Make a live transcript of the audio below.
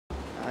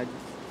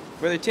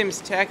Brother Tim's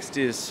text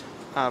is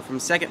from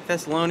 2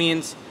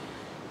 Thessalonians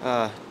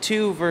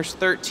 2, verse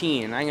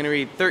 13. I'm going to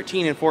read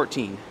 13 and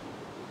 14.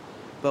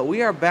 But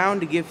we are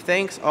bound to give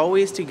thanks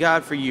always to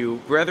God for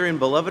you, brethren,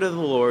 beloved of the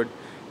Lord,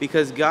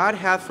 because God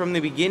hath from the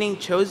beginning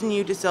chosen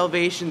you to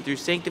salvation through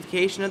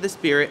sanctification of the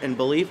Spirit and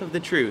belief of the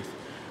truth,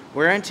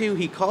 whereunto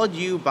he called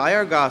you by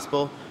our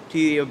gospel to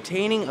the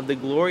obtaining of the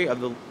glory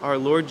of our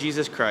Lord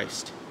Jesus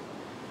Christ.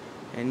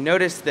 And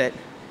notice that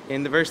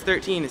in the verse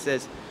 13 it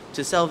says,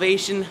 to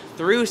salvation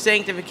through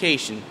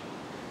sanctification,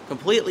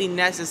 completely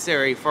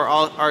necessary for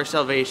all our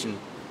salvation.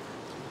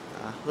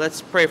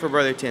 Let's pray for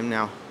Brother Tim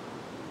now.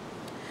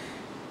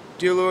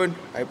 Dear Lord,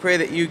 I pray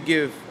that you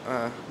give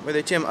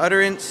Brother Tim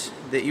utterance,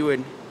 that you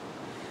would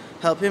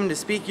help him to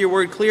speak your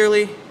word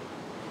clearly,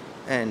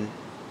 and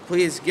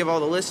please give all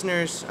the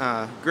listeners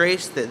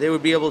grace that they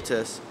would be able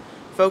to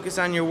focus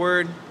on your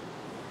word,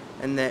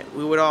 and that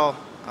we would all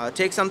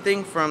take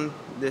something from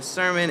this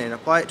sermon and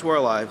apply it to our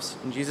lives.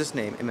 In Jesus'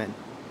 name, amen.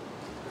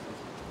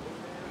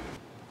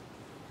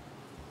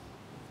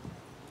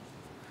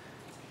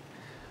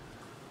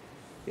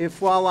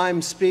 If while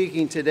I'm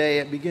speaking today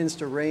it begins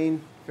to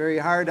rain very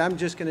hard, I'm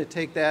just going to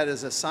take that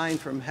as a sign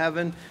from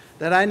heaven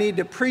that I need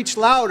to preach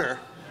louder.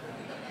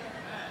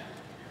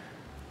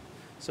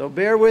 So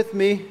bear with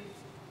me.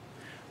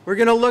 We're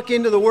going to look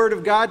into the Word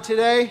of God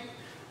today.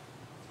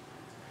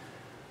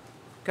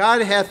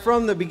 God hath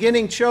from the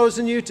beginning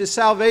chosen you to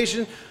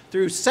salvation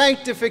through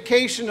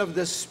sanctification of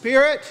the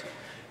Spirit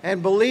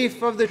and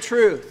belief of the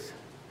truth.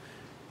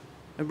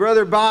 And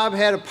Brother Bob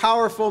had a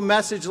powerful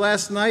message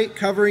last night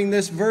covering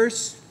this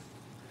verse,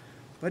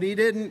 but he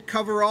didn't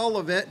cover all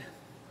of it,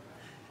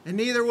 and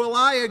neither will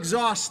I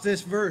exhaust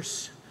this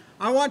verse.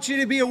 I want you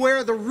to be aware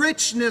of the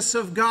richness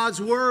of God's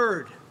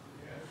Word,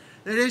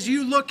 that as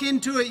you look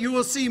into it, you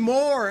will see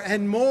more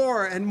and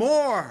more and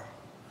more.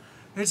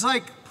 It's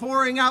like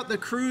pouring out the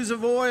cruse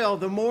of oil.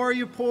 The more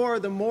you pour,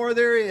 the more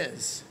there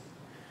is.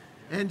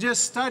 And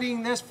just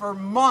studying this for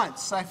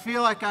months, I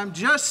feel like I'm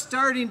just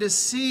starting to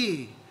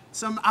see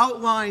some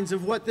outlines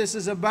of what this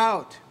is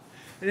about.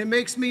 And it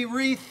makes me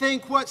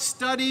rethink what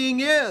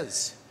studying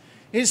is.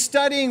 Is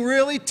studying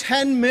really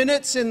 10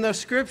 minutes in the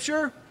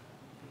Scripture?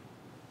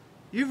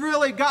 You've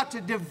really got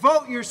to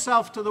devote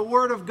yourself to the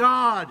Word of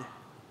God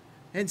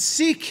and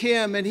seek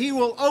Him, and He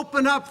will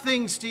open up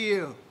things to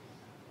you.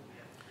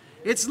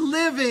 It's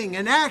living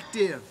and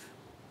active,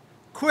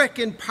 quick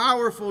and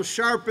powerful,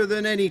 sharper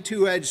than any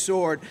two-edged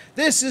sword.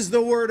 This is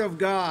the Word of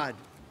God.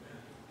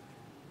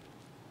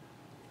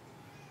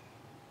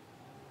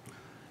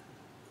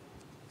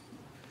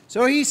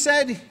 So he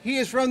said he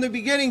has from the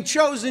beginning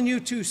chosen you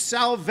to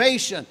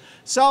salvation.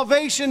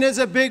 Salvation is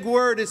a big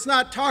word. It's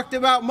not talked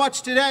about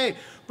much today,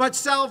 but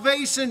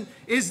salvation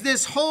is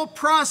this whole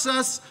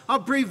process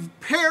of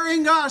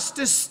preparing us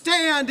to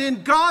stand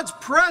in God's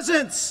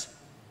presence.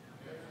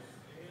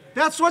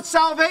 That's what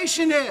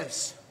salvation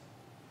is.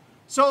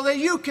 So that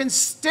you can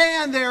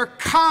stand there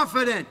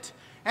confident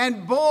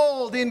and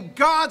bold in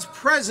God's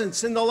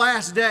presence in the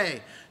last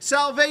day.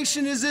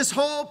 Salvation is this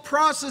whole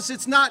process.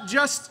 It's not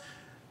just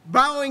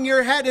bowing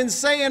your head and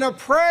saying a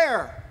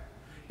prayer.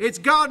 It's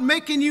God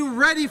making you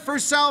ready for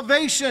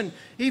salvation.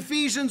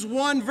 Ephesians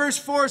 1 verse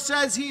 4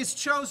 says He has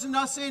chosen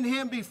us in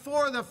Him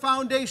before the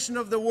foundation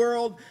of the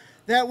world,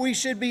 that we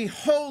should be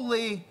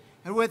holy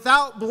and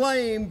without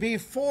blame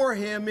before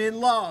Him in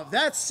love.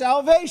 That's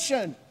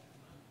salvation.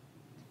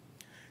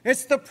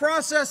 It's the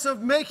process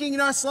of making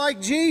us like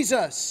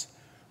Jesus,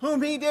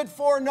 whom He did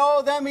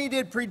foreknow, them He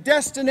did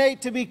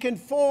predestinate to be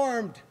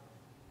conformed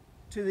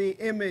to the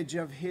image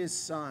of His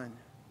Son.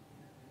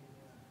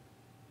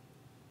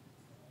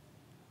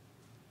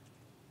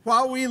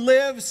 While we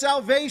live,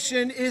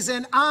 salvation is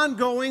an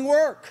ongoing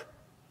work.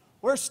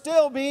 We're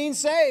still being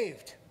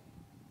saved.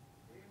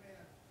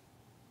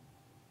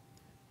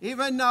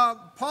 Even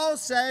Paul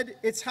said,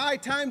 it's high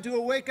time to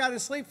awake out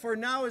of sleep, for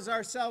now is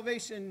our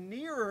salvation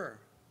nearer.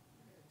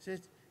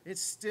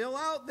 It's still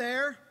out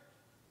there.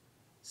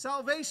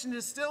 Salvation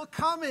is still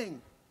coming.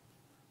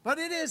 But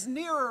it is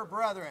nearer,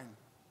 brethren.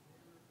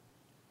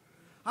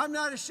 I'm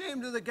not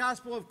ashamed of the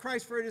gospel of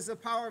Christ, for it is the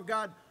power of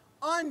God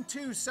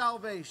unto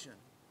salvation.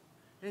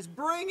 It's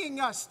bringing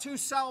us to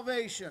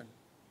salvation.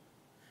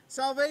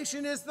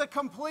 Salvation is the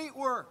complete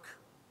work.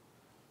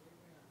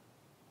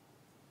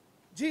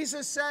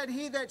 Jesus said,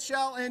 he that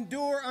shall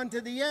endure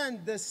unto the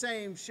end, the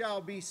same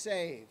shall be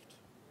saved.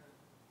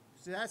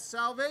 So that's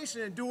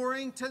salvation,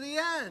 enduring to the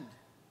end.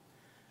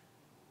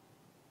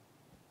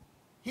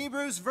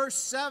 Hebrews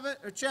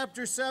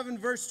chapter 7,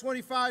 verse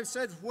 25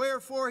 says,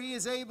 wherefore he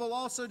is able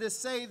also to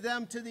save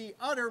them to the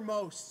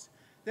uttermost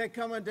that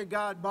come unto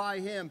God by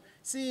him,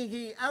 seeing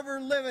he ever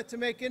liveth to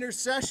make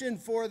intercession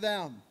for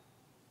them.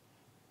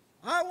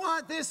 I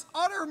want this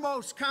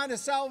uttermost kind of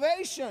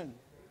salvation.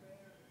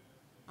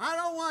 I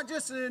don't want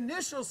just an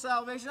initial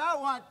salvation. I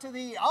want to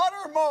the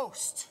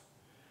uttermost.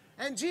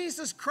 And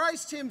Jesus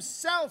Christ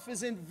Himself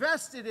is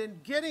invested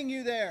in getting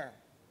you there.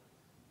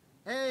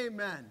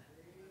 Amen.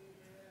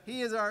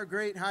 He is our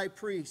great high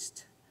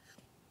priest.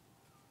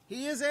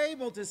 He is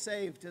able to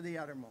save to the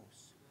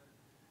uttermost.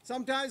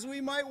 Sometimes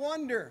we might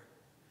wonder,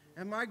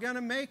 am I going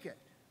to make it?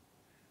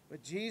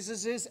 But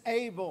Jesus is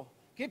able.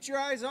 Get your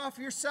eyes off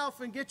yourself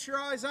and get your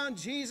eyes on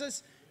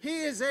Jesus.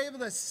 He is able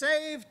to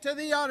save to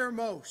the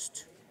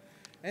uttermost.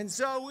 And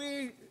so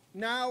we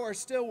now are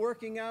still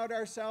working out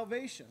our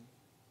salvation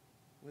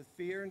with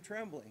fear and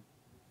trembling.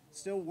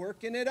 Still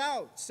working it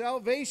out.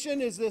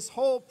 Salvation is this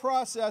whole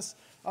process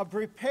of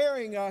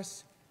preparing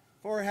us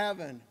for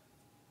heaven.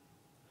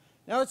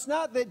 Now, it's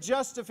not that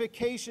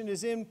justification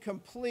is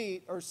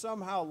incomplete or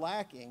somehow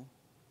lacking.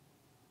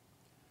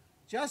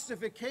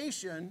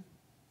 Justification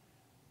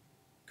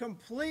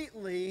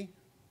completely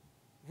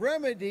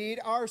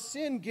remedied our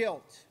sin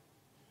guilt.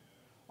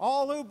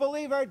 All who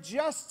believe are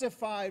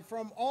justified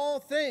from all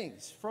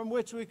things from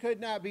which we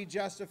could not be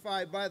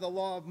justified by the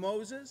law of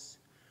Moses.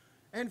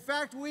 In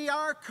fact, we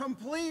are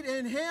complete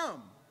in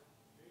Him.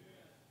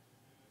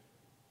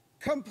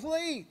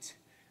 Complete.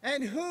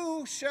 And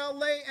who shall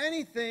lay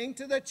anything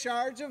to the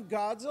charge of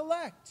God's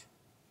elect?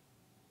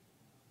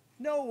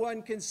 No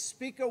one can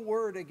speak a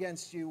word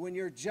against you when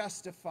you're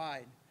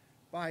justified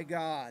by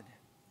God.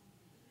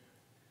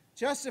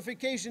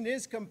 Justification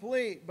is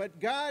complete, but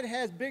God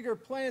has bigger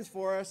plans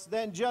for us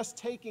than just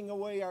taking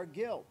away our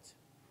guilt.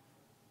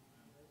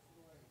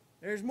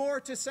 There's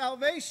more to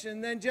salvation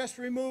than just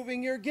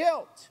removing your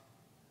guilt.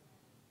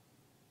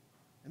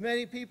 And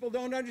many people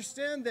don't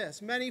understand this.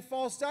 Many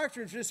false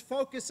doctrines just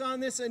focus on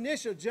this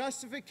initial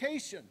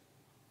justification.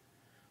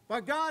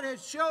 But God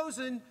has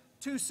chosen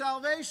to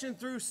salvation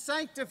through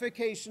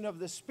sanctification of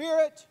the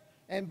Spirit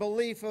and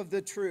belief of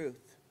the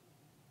truth.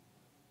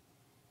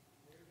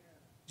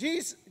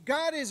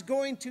 God is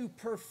going to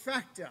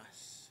perfect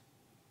us.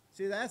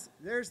 See,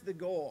 there's the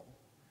goal.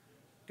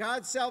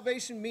 God's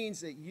salvation means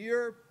that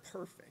you're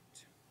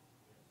perfect.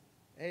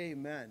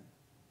 Amen.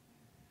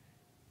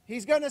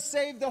 He's going to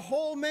save the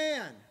whole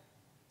man,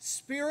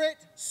 spirit,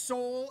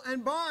 soul,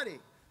 and body.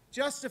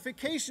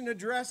 Justification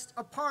addressed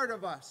a part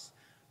of us,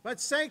 but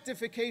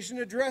sanctification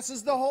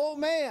addresses the whole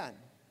man.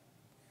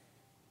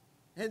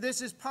 And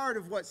this is part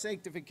of what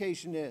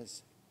sanctification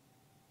is.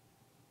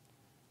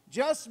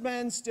 Just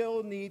men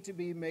still need to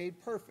be made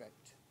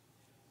perfect.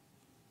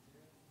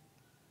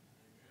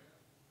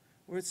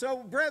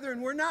 So,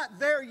 brethren, we're not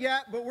there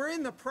yet, but we're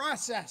in the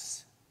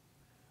process.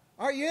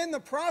 Are you in the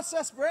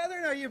process,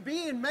 brethren? Are you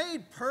being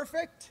made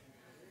perfect?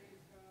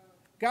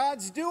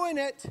 God's doing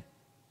it.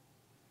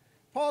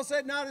 Paul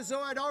said, not as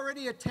though I'd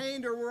already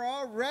attained or were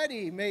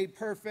already made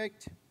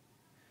perfect,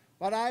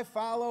 but I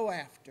follow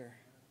after,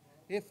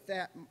 if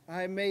that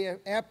I may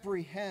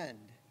apprehend.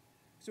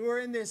 So we're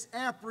in this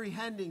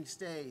apprehending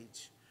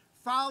stage,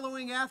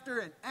 following after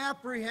and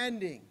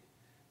apprehending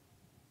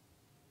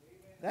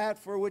that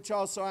for which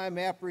also I am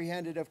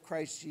apprehended of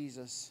Christ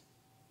Jesus.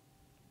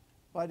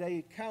 But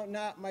I count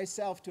not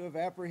myself to have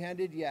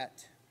apprehended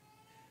yet.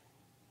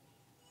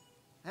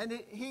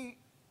 And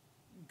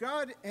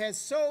God has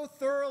so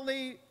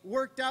thoroughly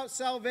worked out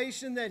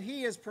salvation that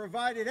He has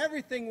provided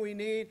everything we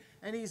need,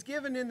 and He's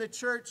given in the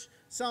church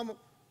some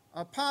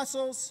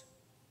apostles,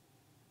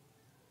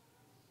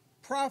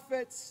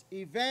 prophets,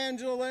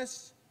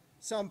 evangelists,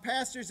 some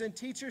pastors and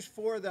teachers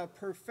for the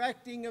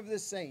perfecting of the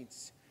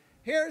saints.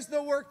 Here's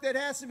the work that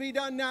has to be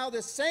done now.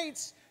 The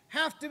saints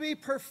have to be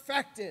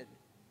perfected.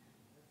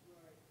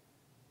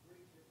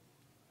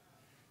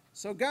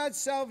 So God's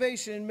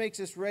salvation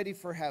makes us ready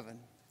for heaven.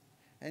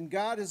 And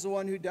God is the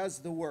one who does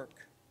the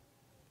work.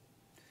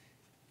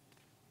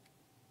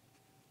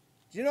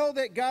 Do you know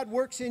that God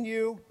works in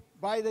you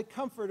by the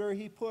comforter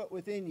He put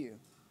within you?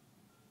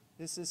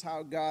 This is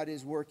how God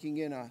is working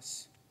in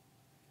us.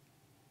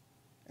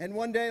 And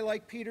one day,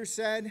 like Peter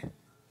said,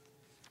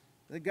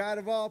 the God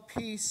of all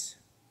peace,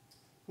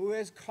 who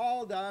has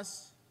called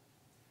us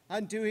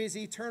unto His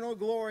eternal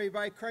glory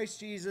by Christ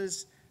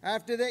Jesus,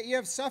 after that ye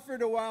have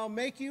suffered a while,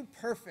 make you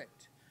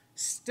perfect,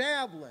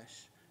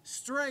 establish,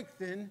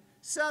 strengthen,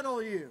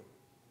 settle you.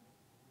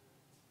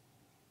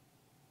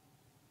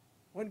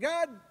 When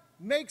God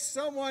makes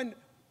someone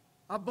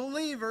a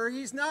believer,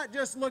 He's not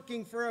just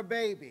looking for a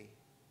baby.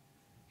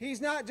 He's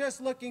not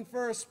just looking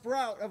for a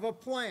sprout of a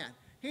plant.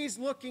 He's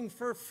looking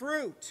for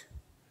fruit,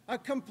 a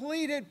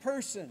completed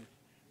person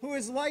who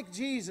is like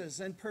Jesus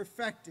and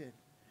perfected.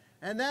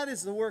 And that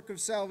is the work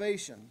of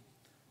salvation,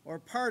 or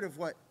part of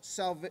what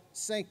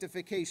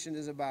sanctification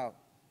is about.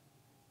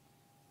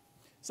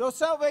 So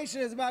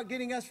salvation is about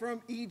getting us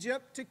from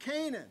Egypt to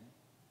Canaan.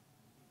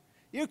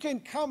 You can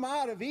come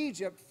out of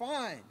Egypt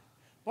fine,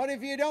 but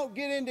if you don't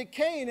get into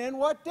Canaan,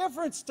 what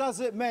difference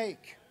does it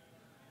make?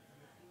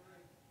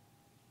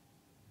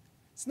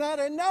 It's not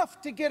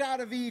enough to get out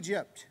of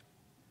Egypt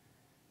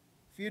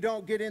if you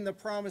don't get in the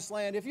promised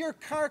land. If your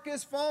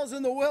carcass falls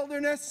in the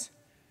wilderness,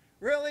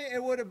 really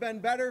it would have been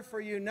better for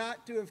you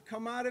not to have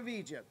come out of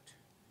Egypt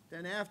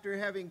than after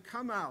having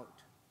come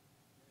out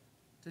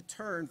to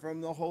turn from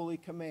the holy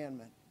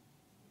commandment.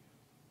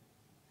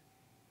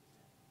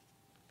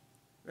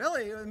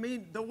 Really,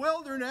 the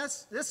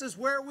wilderness, this is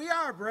where we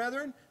are,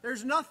 brethren.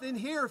 There's nothing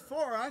here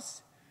for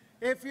us.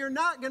 if you're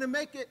not going to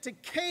make it to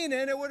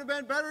Canaan, it would have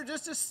been better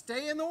just to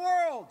stay in the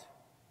world.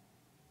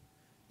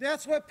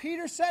 That's what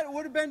Peter said. It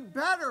would have been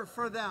better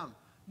for them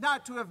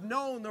not to have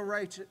known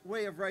the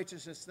way of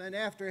righteousness than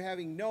after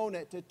having known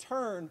it to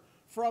turn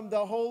from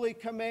the holy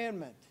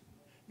commandment.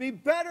 Be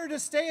better to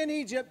stay in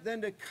Egypt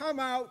than to come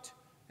out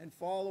and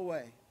fall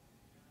away.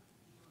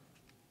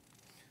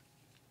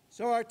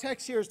 So our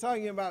text here is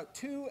talking about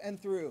to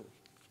and through.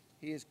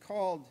 He has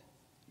called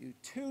you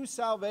to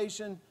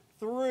salvation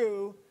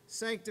through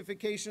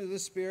sanctification of the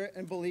Spirit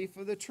and belief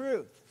of the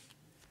truth.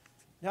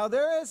 Now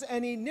there is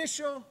an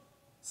initial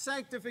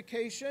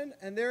sanctification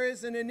and there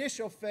is an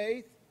initial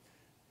faith,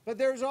 but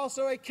there's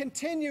also a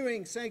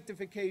continuing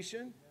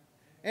sanctification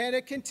and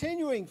a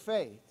continuing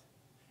faith.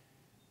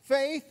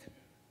 Faith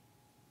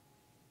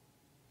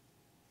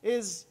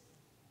is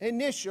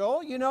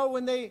initial. You know,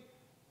 when they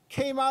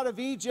came out of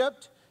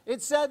Egypt,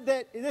 it said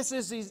that, this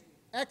is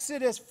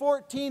Exodus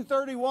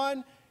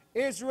 14:31,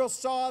 Israel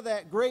saw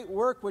that great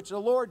work which the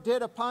Lord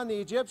did upon the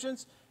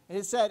Egyptians. And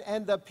it said,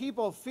 and the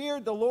people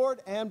feared the Lord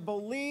and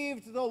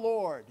believed the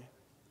Lord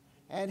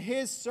and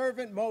his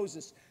servant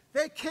Moses.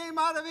 They came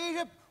out of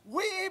Egypt,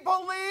 we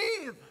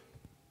believe.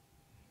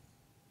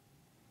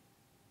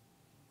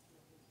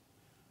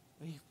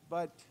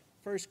 But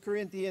 1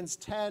 Corinthians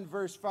 10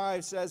 verse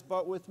 5 says,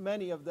 but with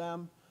many of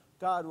them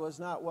God was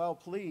not well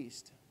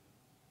pleased,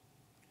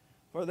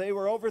 for they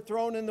were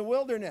overthrown in the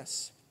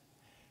wilderness.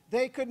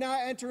 They could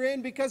not enter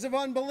in because of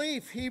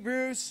unbelief.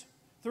 Hebrews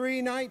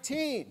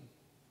 3:19.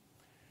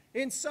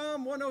 In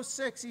Psalm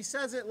 106, he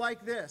says it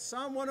like this.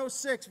 Psalm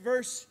 106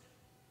 verse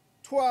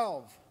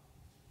 12.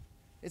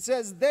 It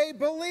says, they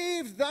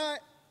believed that,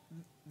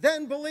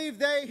 then believed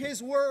they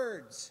his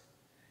words.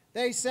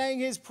 They sang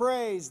his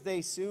praise.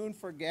 They soon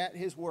forgat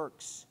his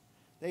works.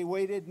 They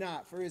waited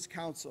not for his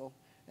counsel.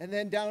 And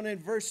then down in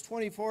verse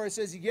 24 it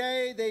says,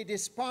 yea, they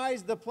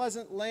despised the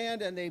pleasant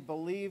land, and they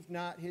believed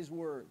not his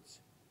words.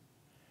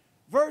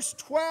 Verse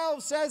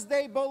 12 says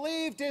they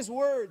believed his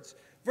words.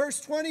 Verse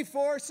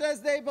 24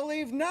 says they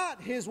believed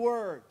not his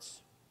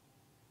words.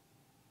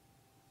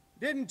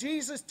 Didn't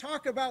Jesus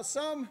talk about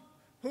some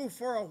who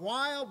for a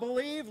while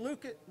believe?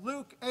 Luke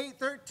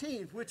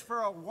 8:13, which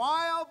for a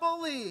while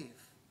believe,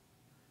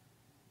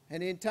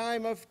 and in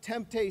time of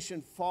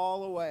temptation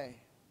fall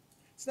away.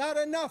 It's not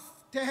enough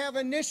to have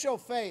initial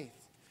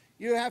faith.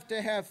 You have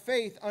to have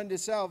faith unto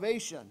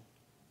salvation.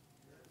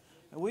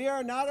 And we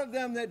are not of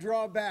them that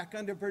draw back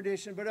unto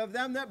perdition, but of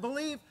them that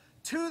believe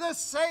to the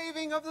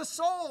saving of the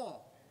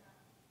soul.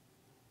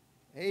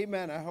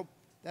 Amen. I hope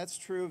that's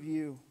true of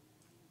you.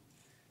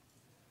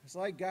 It's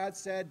like God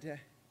said to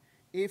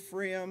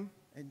Ephraim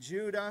and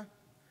Judah,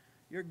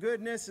 your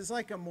goodness is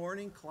like a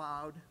morning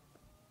cloud,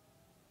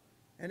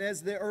 and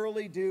as the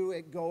early dew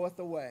it goeth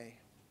away.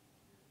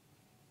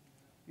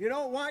 You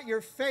don't want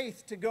your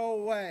faith to go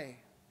away.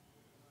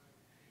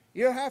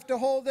 You have to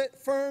hold it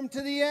firm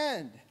to the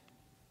end.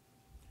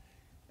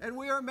 And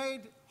we are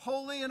made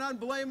holy and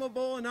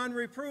unblameable and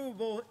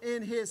unreprovable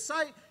in his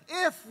sight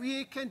if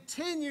we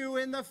continue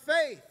in the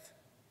faith,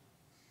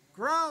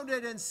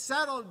 grounded and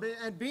settled,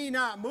 and be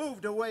not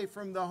moved away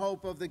from the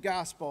hope of the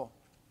gospel.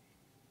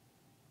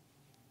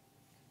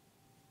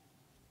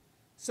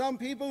 Some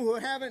people who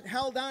haven't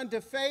held on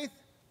to faith,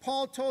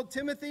 Paul told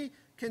Timothy,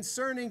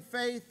 concerning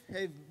faith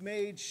have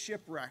made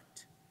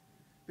shipwrecked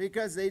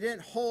because they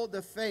didn't hold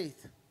the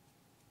faith.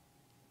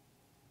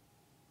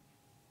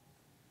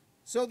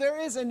 So there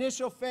is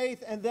initial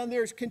faith, and then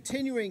there's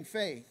continuing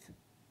faith.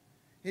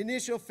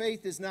 Initial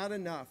faith is not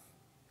enough.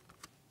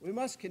 We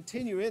must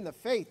continue in the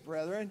faith,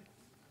 brethren.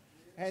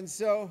 And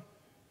so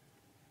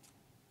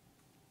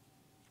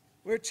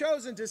we're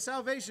chosen to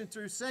salvation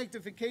through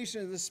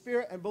sanctification of the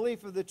Spirit and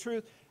belief of the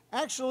truth.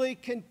 Actually,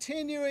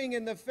 continuing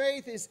in the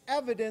faith is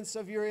evidence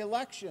of your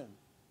election.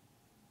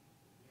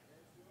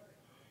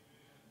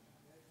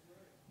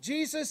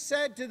 Jesus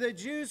said to the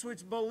Jews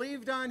which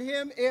believed on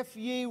him, if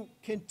ye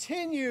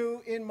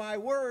continue in my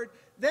word,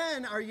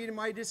 then are ye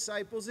my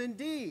disciples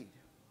indeed.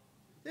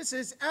 This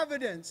is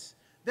evidence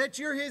that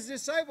you're his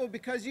disciple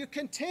because you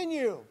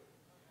continue.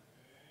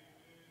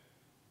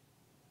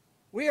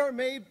 We are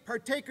made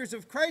partakers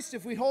of Christ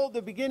if we hold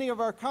the beginning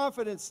of our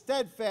confidence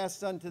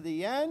steadfast unto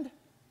the end.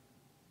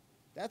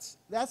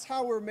 That's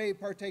how we're made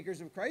partakers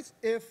of Christ,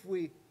 if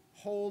we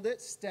hold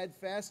it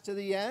steadfast to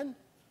the end.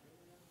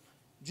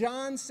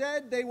 John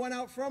said they went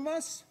out from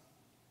us,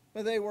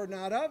 but they were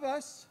not of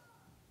us.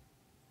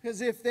 Because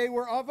if they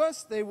were of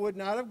us, they would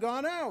not have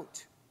gone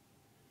out.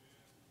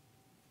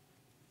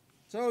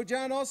 So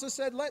John also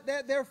said, let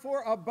that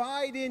therefore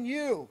abide in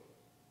you,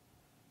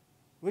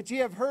 which ye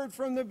have heard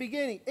from the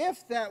beginning.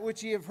 If that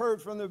which ye have heard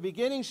from the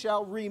beginning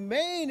shall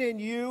remain in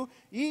you,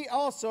 ye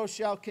also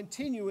shall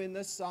continue in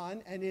the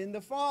Son and in the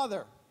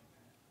Father.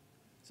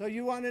 So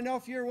you want to know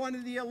if you're one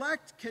of the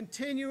elect?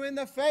 Continue in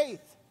the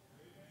faith.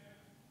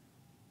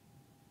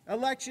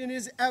 Election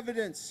is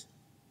evidence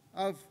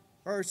of,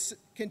 or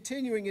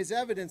continuing is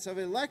evidence of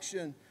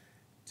election.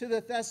 To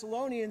the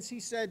Thessalonians, he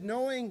said,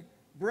 knowing,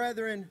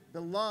 brethren,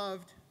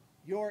 beloved,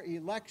 your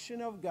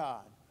election of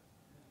God.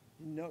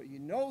 You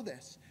know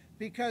this.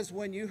 Because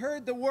when you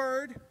heard the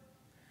word,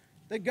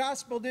 the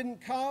gospel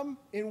didn't come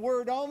in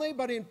word only,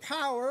 but in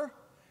power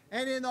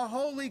and in the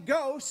Holy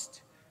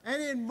Ghost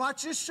and in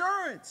much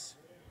assurance.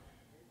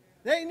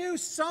 They knew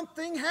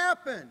something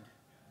happened.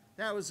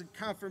 That was a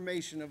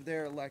confirmation of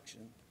their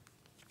election.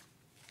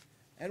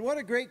 And what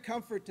a great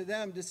comfort to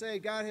them to say,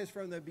 God has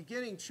from the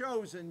beginning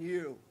chosen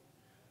you.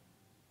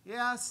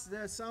 Yes,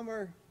 some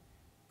are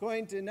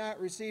going to not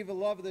receive a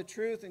love of the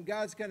truth, and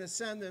God's going to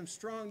send them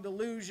strong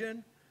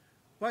delusion.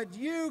 But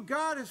you,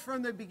 God, is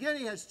from the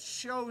beginning has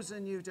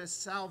chosen you to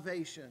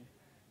salvation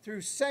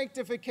through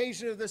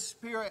sanctification of the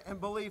Spirit and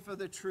belief of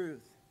the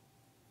truth.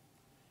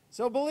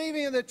 So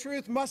believing in the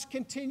truth must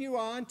continue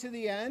on to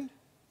the end,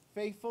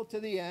 faithful to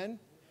the end.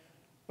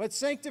 But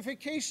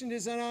sanctification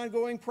is an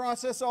ongoing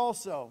process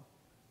also.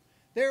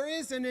 There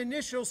is an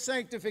initial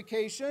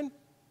sanctification.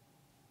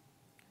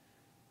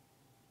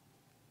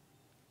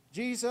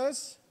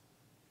 Jesus,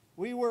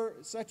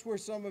 such were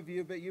some of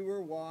you, but you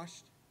were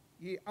washed.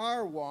 Ye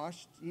are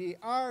washed, ye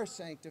are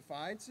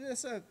sanctified.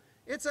 So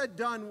it's a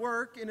done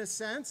work in a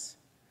sense.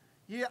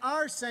 Ye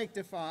are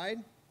sanctified.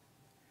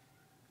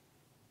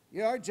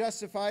 You are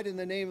justified in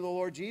the name of the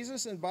Lord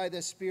Jesus and by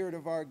the Spirit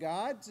of our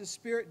God. The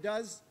Spirit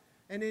does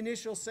an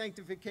initial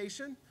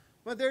sanctification,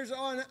 but there's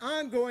an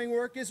ongoing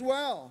work as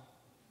well.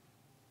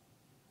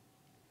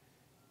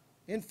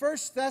 In 1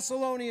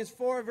 Thessalonians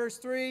 4, verse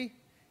 3,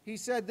 he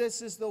said,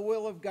 this is the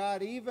will of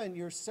God, even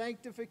your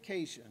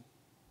sanctification,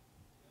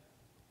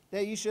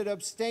 that you should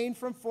abstain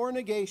from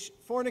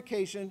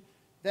fornication,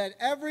 that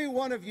every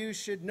one of you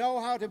should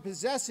know how to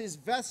possess his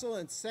vessel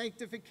in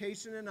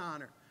sanctification and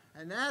honor.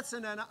 And that's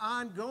an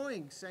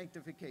ongoing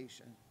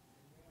sanctification.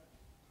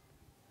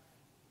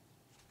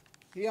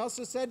 He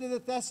also said to the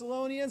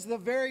Thessalonians, the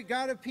very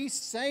God of peace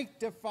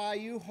sanctify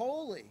you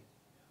wholly.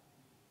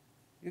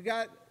 You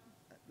got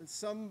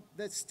some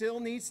that still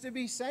needs to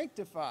be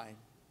sanctified.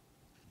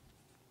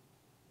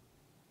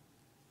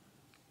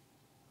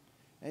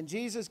 And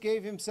Jesus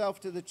gave himself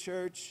to the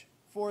church,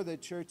 for the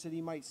church, that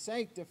he might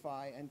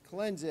sanctify and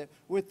cleanse it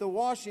with the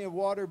washing of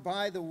water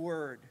by the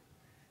word.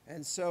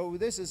 And so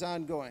this is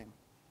ongoing.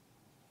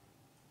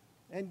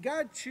 And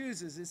God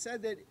chooses. It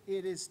said that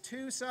it is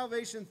to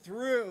salvation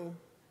through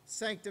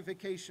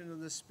sanctification of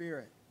the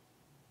Spirit.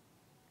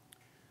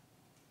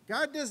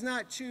 God does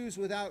not choose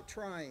without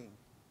trying.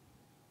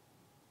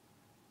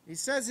 He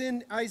says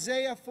in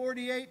Isaiah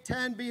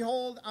 48:10,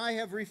 behold, I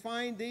have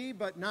refined thee,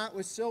 but not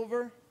with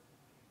silver.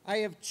 I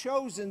have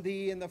chosen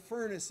thee in the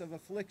furnace of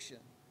affliction.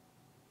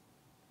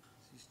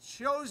 He's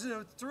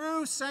chosen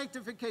through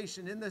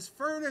sanctification. In this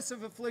furnace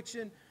of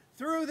affliction,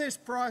 through this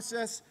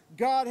process,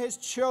 God has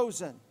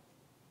chosen.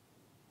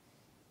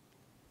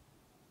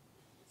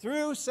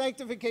 Through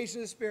sanctification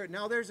of the Spirit.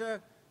 Now there's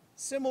a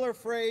similar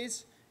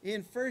phrase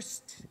in 1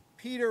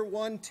 Peter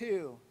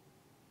 1:2.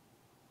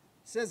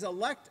 It says,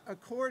 elect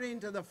according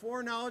to the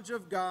foreknowledge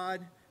of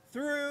God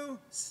through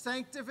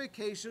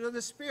sanctification of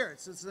the Spirit.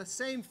 So it's the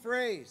same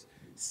phrase,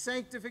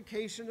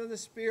 sanctification of the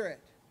Spirit.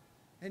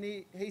 And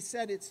he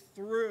said it's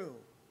through.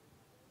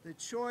 The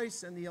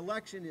choice and the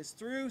election is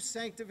through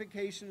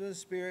sanctification of the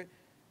Spirit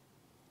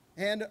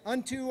and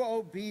unto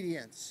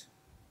obedience.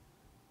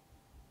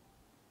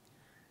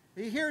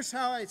 Here's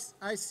how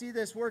I see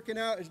this working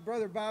out, as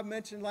Brother Bob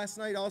mentioned last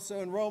night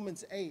also in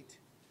Romans 8.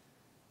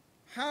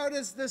 How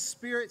does the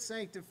Spirit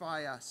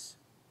sanctify us?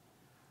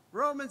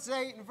 Romans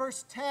 8 and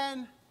verse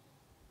 10,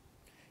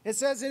 it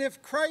says, and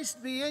if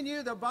Christ be in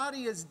you, the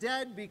body is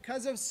dead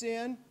because of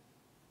sin,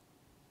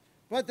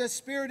 but the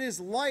Spirit is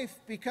life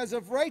because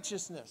of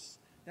righteousness.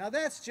 Now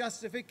that's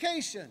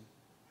justification.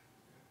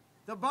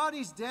 The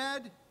body's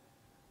dead.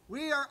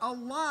 We are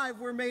alive.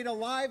 We're made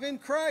alive in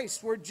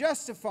Christ. We're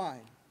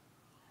justified.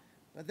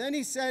 But then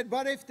he said,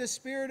 but if the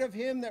Spirit of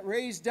him that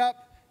raised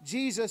up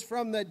Jesus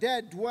from the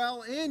dead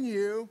dwell in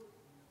you,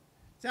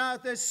 now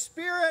if the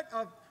Spirit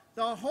of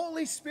the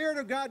Holy Spirit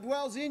of God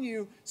dwells in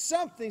you,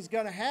 something's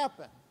going to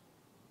happen.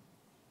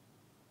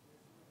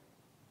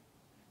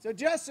 So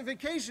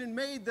justification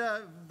made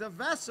the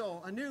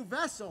vessel a new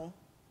vessel,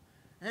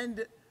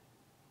 and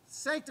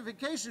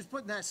sanctification is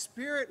putting that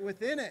Spirit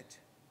within it.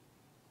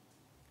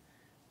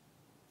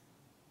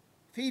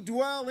 If he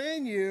dwell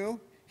in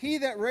you, he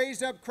that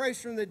raised up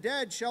Christ from the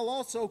dead shall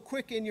also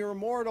quicken your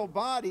mortal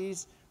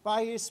bodies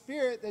by his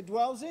Spirit that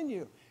dwells in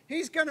you.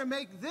 He's going to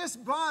make this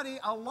body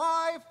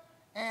alive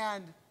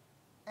and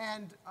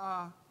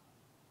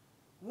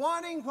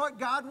wanting what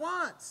God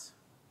wants.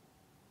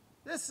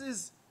 This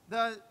is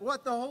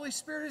what the Holy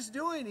Spirit is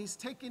doing. He's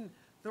taking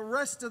the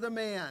rest of the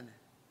man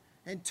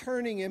and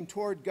turning him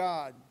toward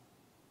God.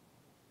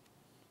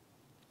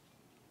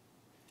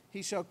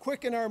 He shall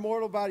quicken our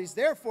mortal bodies.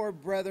 Therefore,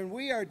 brethren,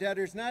 we are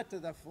debtors not to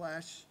the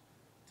flesh,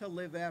 to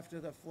live after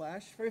the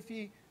flesh. For if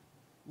ye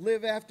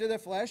live after the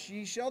flesh,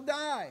 ye shall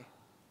die.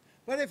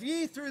 But if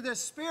ye through the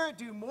Spirit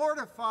do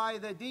mortify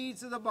the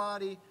deeds of the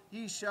body,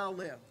 ye shall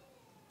live.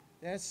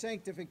 That's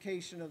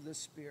sanctification of the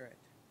Spirit.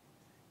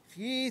 If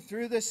ye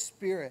through the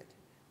Spirit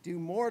do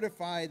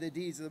mortify the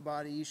deeds of the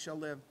body, ye shall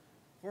live.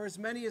 For as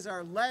many as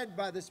are led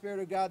by the Spirit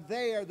of God,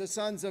 they are the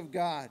sons of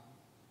God.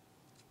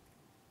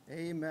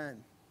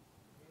 Amen.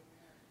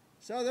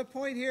 So the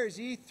point here is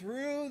ye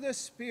through the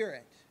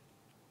Spirit.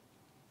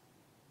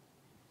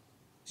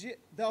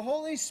 The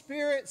Holy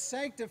Spirit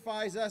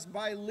sanctifies us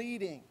by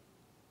leading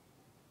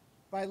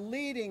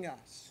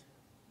us.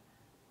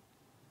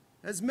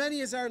 As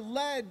many as are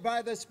led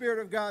by the Spirit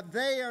of God,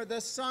 they are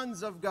the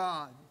sons of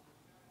God.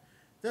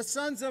 The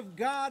sons of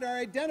God are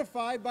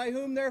identified by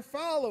whom they're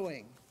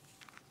following.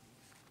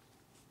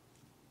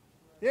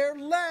 They're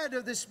led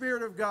of the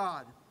Spirit of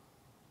God.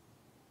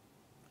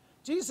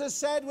 Jesus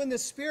said when the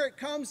Spirit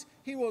comes,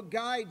 He will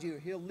guide you.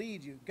 He'll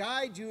lead you,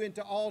 guide you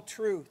into all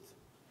truth.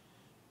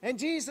 And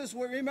Jesus,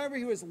 remember,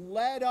 He was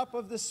led up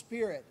of the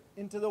Spirit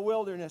into the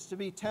wilderness to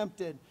be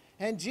tempted.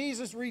 And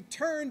Jesus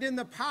returned in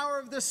the power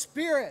of the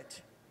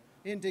Spirit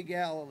into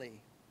Galilee.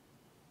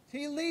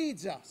 He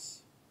leads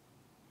us.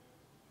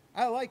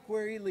 I like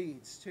where He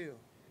leads too.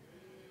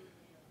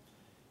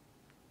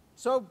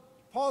 So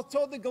Paul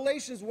told the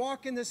Galatians,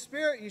 walk in the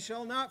Spirit, you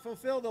shall not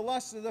fulfill the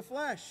lusts of the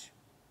flesh.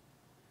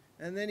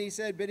 And then he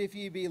said, but if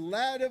ye be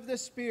led of the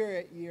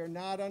Spirit, ye are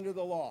not under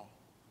the law.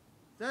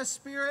 The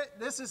Spirit,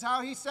 this is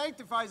how He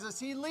sanctifies us.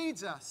 He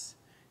leads us.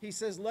 He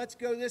says, let's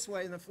go this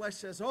way. And the flesh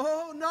says,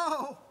 oh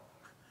no,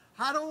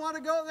 I don't want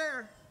to go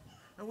there.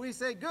 And we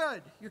say,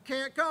 good, you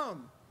can't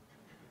come.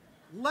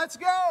 Let's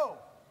go.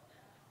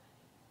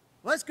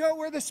 Let's go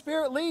where the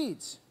Spirit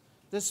leads.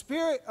 The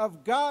Spirit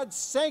of God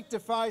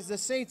sanctifies the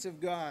saints of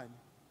God.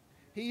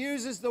 He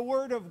uses the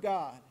Word of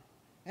God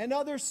and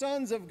other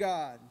sons of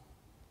God.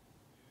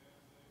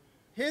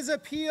 His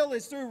appeal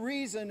is through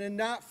reason and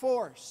not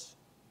force.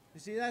 You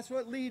see, that's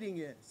what leading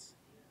is.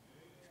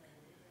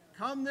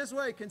 Come this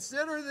way.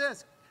 Consider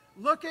this.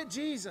 Look at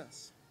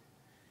Jesus.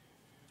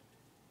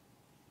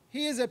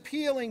 He is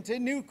appealing to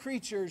new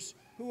creatures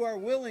who are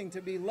willing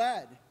to be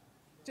led.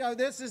 So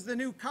this is the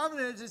new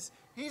covenant.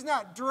 He's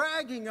not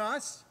dragging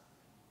us.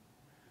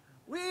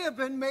 We have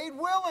been made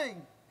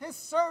willing. His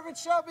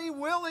servants shall be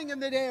willing in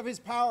the day of His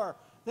power.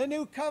 The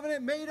new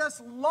covenant made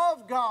us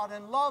love God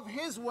and love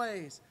His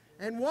ways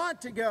and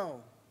want to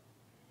go.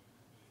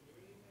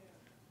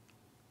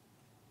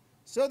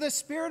 So the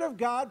Spirit of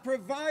God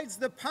provides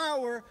the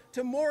power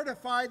to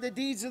mortify the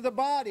deeds of the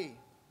body.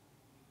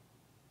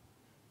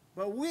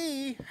 But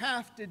we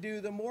have to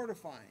do the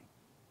mortifying.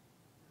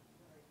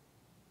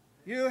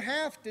 You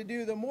have to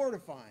do the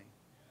mortifying.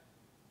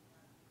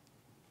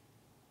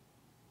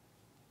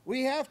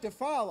 We have to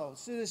follow.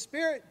 So the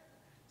Spirit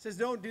says,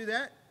 don't do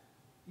that.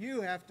 You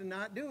have to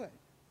not do it.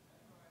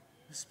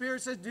 The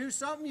Spirit says, do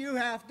something. You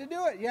have to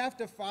do it. You have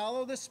to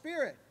follow the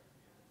Spirit.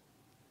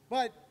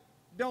 But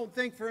don't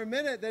think for a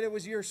minute that it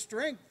was your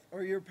strength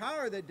or your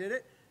power that did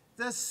it.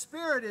 The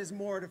Spirit is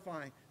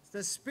mortifying.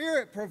 The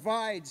Spirit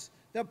provides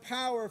the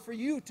power for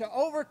you to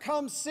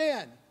overcome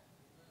sin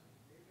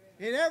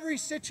in every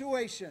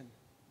situation.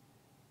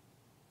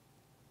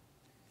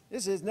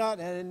 This is not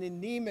an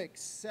anemic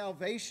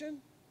salvation.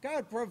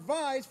 God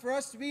provides for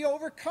us to be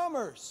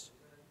overcomers.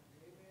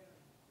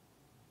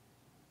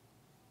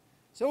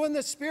 So when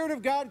the Spirit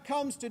of God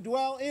comes to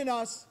dwell in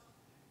us,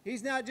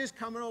 He's not just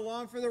coming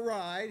along for the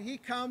ride. He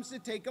comes to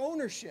take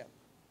ownership.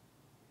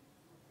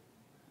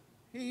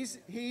 He's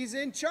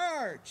in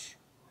charge.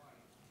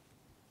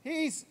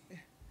 He's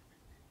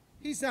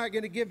not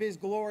going to give His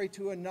glory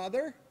to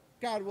another.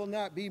 God will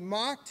not be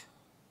mocked.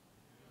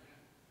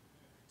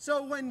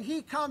 So when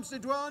He comes to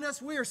dwell in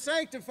us, we are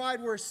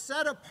sanctified. We're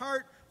set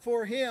apart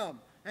for Him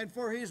and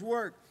for His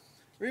work.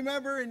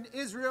 Remember in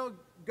Israel,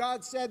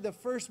 God said the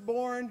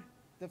firstborn,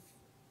 the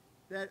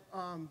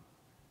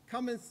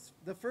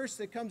first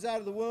that comes out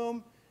of the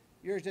womb,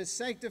 you're to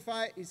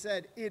sanctify it. He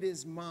said, it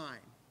is mine.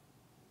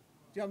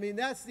 Do you know what I mean?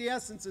 That's the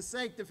essence of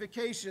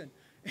sanctification.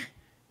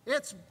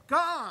 It's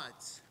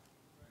God's.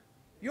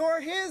 You're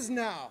His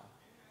now.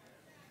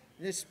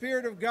 The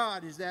Spirit of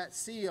God is that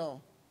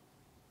seal,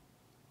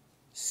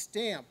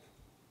 stamp,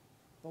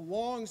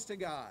 belongs to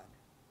God.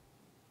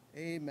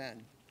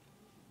 Amen.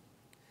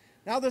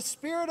 Now the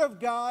Spirit of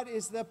God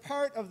is the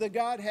part of the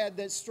Godhead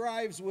that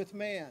strives with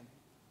man.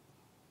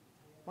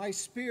 My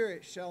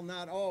spirit shall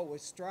not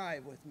always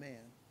strive with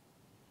man.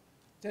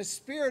 The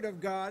Spirit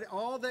of God,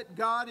 all that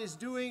God is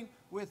doing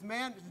with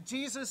man,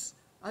 Jesus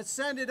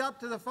ascended up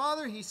to the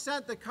Father, He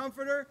sent the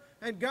Comforter,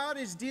 and God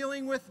is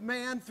dealing with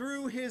man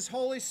through His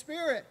Holy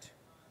Spirit.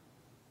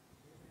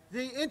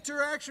 The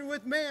interaction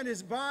with man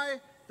is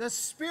by the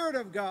Spirit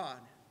of God.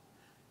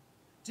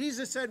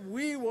 Jesus said,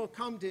 we will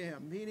come to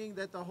Him, meaning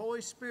that the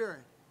Holy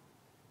Spirit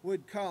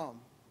would come.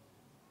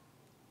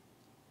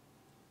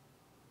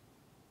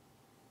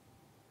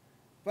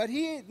 But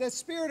the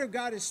Spirit of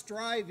God is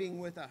striving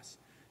with us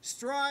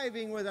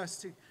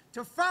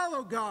to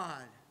follow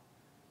God.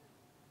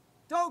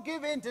 Don't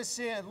give in to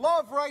sin.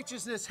 Love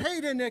righteousness,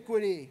 hate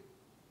iniquity.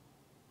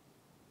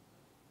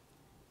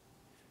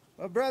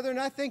 Well, brethren,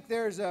 I think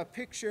there's a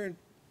picture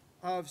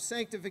of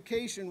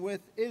sanctification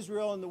with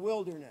Israel in the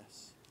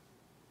wilderness.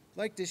 I'd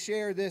like to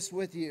share this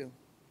with you.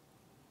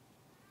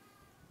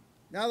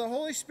 Now, the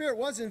Holy Spirit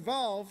was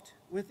involved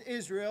with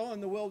Israel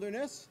in the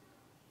wilderness.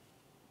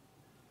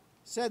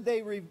 Said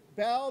they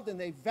rebelled and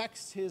they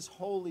vexed his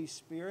Holy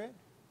Spirit.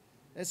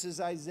 This is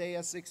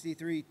Isaiah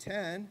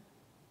 63:10.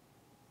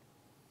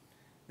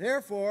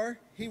 Therefore,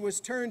 he was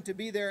turned to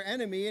be their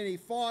enemy, and he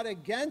fought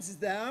against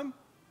them.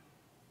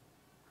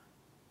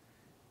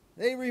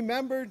 Then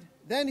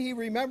he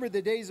remembered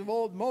the days of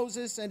old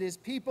Moses and his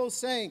people,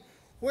 saying,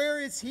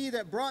 where is he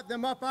that brought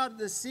them up out of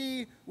the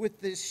sea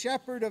with the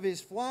shepherd of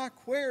his flock?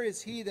 Where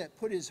is he that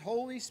put his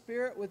Holy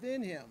Spirit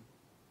within him?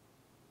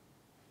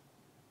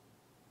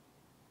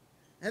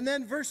 And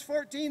then verse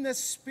 14, the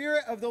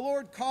Spirit of the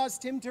Lord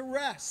caused him to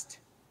rest.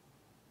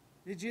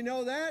 Did you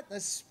know that? The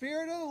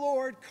Spirit of the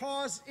Lord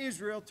caused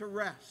Israel to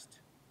rest.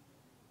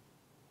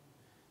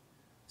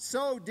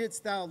 So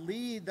didst thou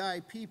lead thy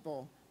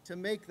people to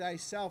make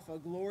thyself a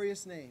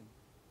glorious name.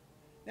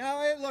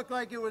 Now it looked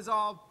like it was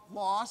all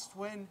lost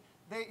when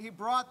he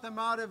brought them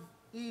out of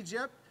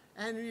Egypt,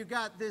 and you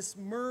got this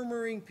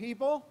murmuring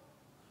people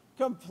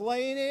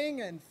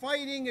complaining and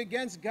fighting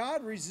against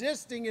God,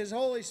 resisting his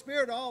Holy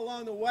Spirit all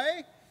along the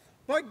way.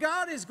 But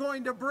God is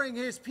going to bring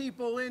his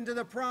people into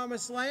the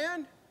promised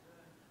land.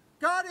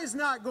 God is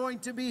not going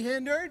to be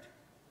hindered.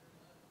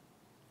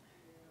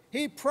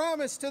 He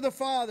promised to the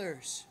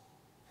fathers.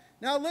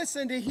 Now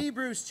listen to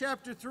Hebrews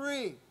chapter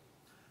 3,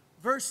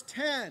 verse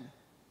 10.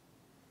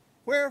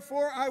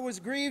 Wherefore I was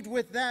grieved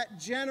with that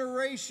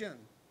generation.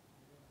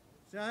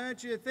 So I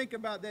want you to think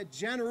about that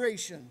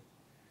generation.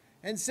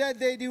 And said,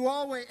 they do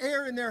always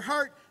err in their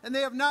heart, and they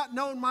have not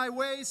known my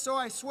ways, so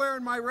I swear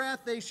in my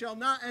wrath they shall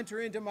not enter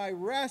into my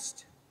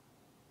rest.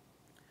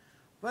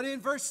 But in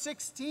verse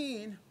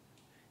 16,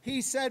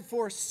 he said,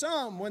 for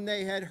some, when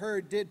they had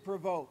heard, did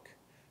provoke.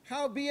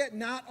 Howbeit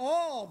not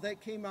all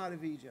that came out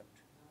of Egypt.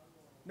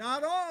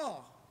 Not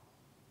all.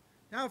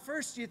 Now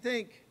first you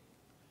think,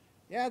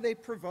 yeah, they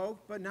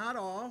provoked, but not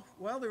all.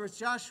 Well, there was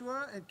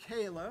Joshua and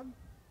Caleb,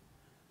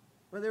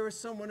 but there was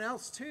someone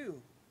else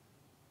too.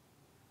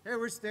 There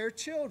was their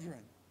children.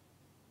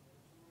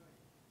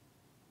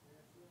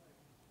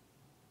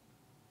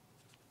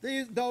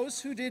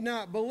 Those who did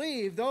not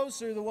believe,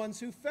 those are the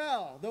ones who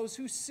fell, those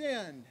who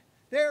sinned.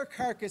 Their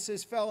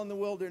carcasses fell in the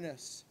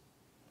wilderness.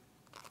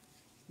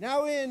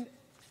 Now in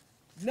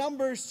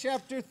Numbers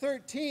chapter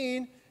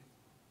 13,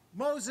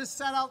 Moses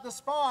sent out the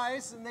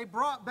spies, and they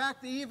brought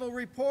back the evil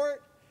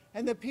report,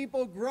 and the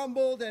people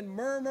grumbled and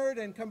murmured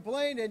and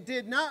complained and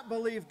did not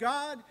believe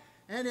God.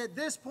 And at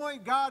this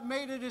point, God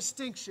made a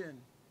distinction.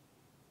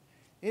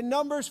 In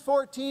Numbers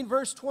 14,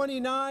 verse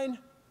 29,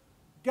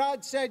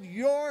 God said,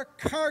 your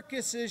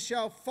carcasses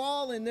shall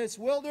fall in this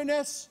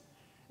wilderness,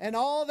 and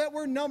all that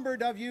were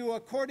numbered of you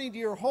according to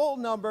your whole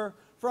number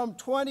from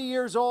 20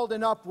 years old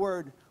and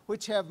upward,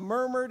 which have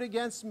murmured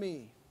against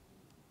me.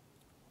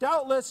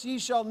 Doubtless ye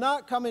shall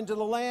not come into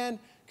the land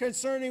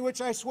concerning which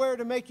I swear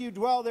to make you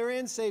dwell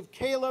therein, save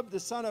Caleb the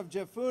son of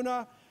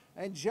Jephunneh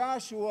and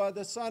Joshua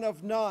the son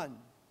of Nun.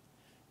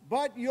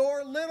 But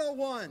your little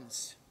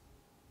ones,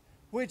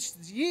 which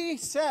ye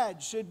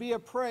said should be a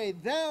prey,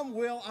 them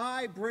will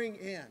I bring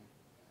in.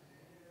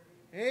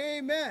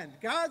 Amen.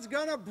 God's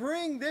going to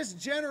bring this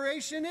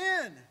generation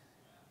in.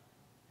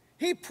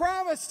 He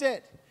promised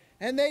it.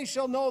 And they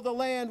shall know the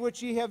land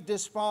which ye have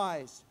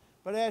despised.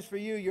 But as for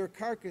you, your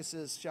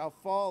carcasses shall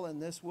fall in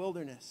this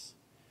wilderness.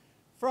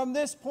 From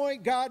this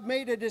point, God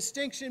made a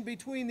distinction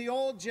between the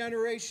old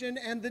generation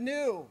and the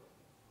new.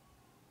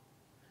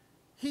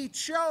 He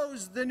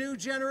chose the new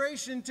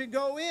generation to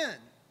go in.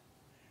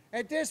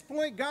 At this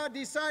point, God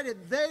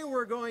decided they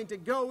were going to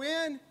go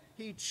in.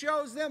 He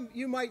chose them.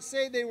 You might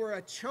say they were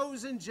a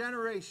chosen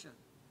generation.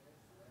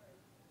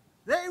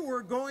 They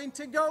were going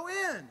to go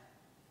in.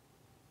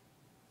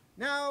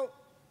 Now,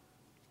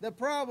 the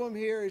problem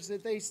here is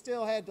that they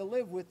still had to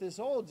live with this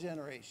old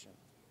generation.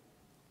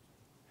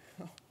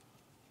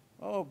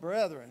 Oh,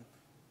 brethren.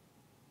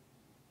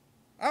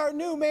 Our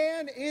new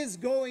man is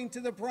going to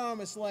the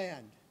promised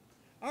land.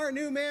 Our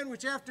new man,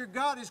 which after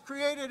God is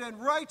created in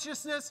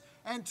righteousness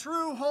and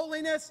true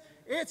holiness,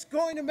 it's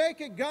going to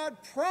make it. God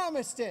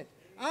promised it.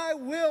 I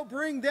will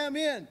bring them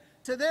in.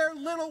 To their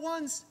little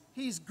ones,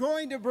 he's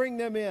going to bring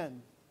them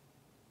in.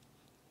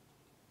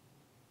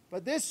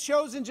 But this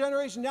chosen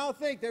generation, now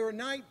think, they were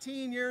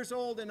 19 years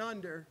old and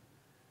under.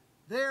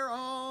 They're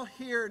all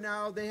here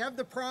now. They have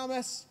the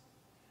promise,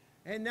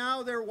 and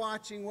now they're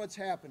watching what's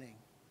happening.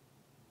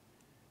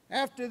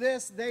 After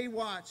this, they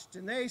watched,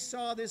 and they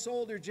saw this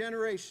older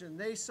generation.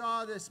 They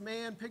saw this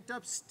man picked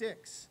up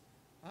sticks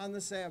on the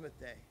Sabbath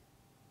day.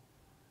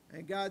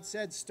 And God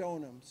said,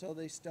 stone him, so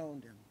they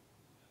stoned him.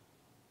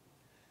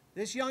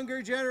 This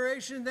younger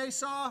generation, they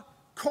saw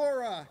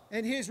Korah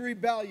and his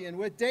rebellion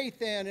with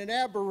Dathan and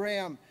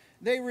Abiram.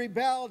 They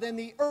rebelled, and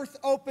the earth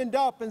opened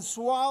up and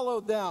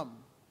swallowed them.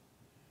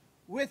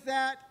 With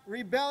that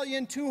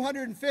rebellion,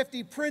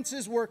 250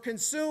 princes were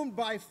consumed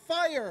by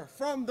fire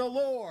from the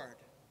Lord.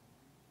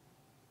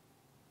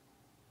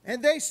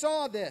 And they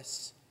saw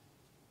this.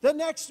 The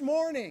next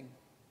morning,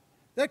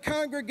 the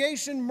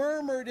congregation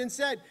murmured and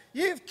said,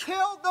 you've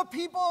killed the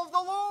people of the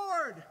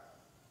Lord.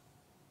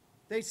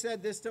 They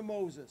said this to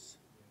Moses.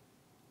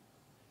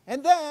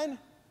 And then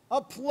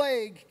a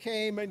plague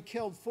came and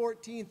killed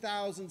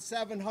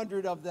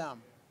 14,700 of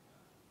them.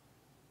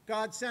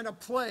 God sent a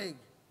plague.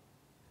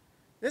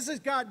 This is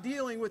God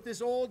dealing with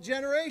this old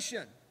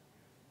generation.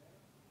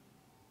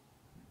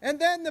 And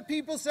then the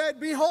people said,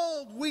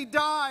 behold, we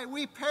die,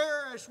 we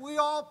perish, we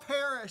all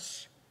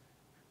perish.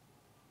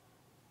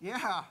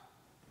 Yeah,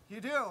 you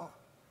do.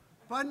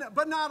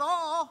 But not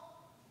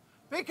all,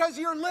 because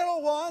your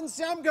little ones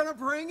I'm going to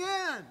bring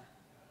in.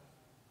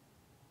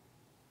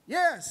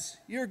 Yes,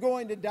 you're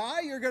going to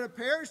die, you're going to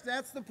perish,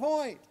 that's the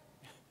point.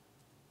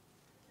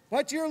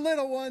 But your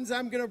little ones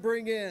I'm going to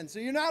bring in, so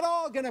you're not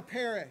all going to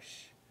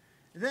perish.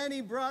 Then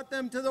he brought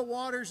them to the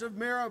waters of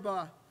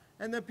Meribah,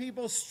 and the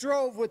people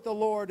strove with the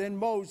Lord and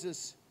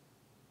Moses.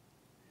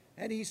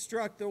 And he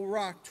struck the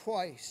rock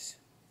twice.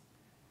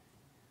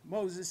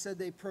 Moses said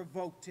they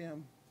provoked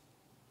him.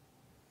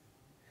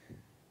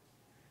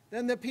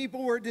 Then the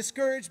people were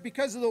discouraged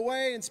because of the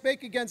way and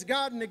spake against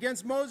God and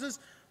against Moses.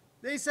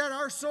 They said,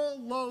 our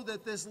soul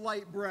loatheth this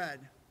light bread.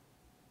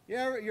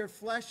 Your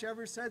flesh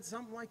ever said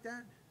something like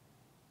that?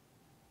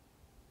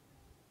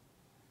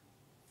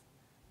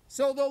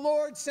 So the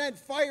Lord sent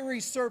fiery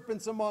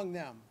serpents among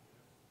them.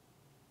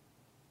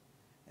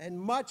 And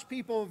much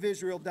people of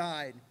Israel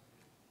died.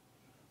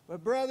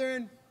 But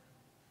brethren,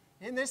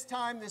 in this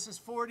time, this is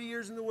 40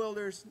 years in the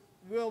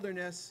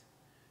wilderness,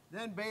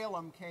 then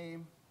Balaam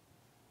came,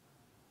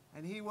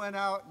 and he went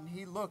out and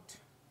he looked.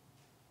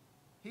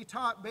 He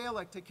taught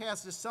Balak to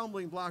cast a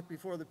stumbling block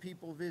before the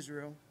people of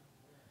Israel.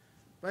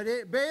 But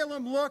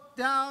Balaam looked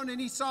down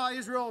and he saw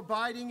Israel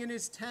abiding in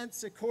his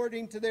tents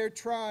according to their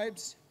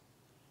tribes.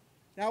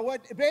 Now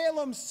what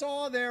Balaam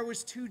saw there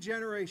was 2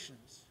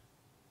 generations.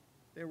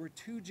 There were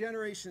 2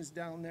 generations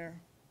down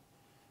there.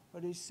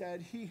 But he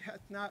said, he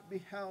hath not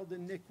beheld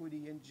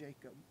iniquity in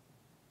Jacob,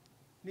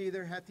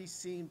 neither hath he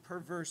seen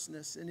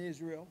perverseness in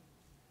Israel.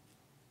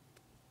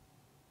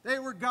 They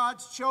were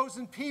God's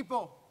chosen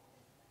people.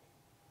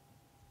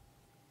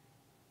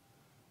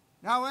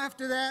 Now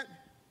after that,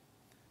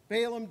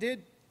 Balaam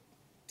did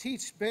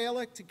teach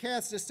Balak to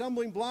cast a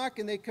stumbling block,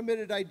 and they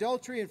committed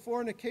idolatry and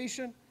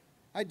fornication.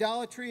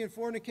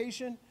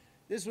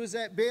 This was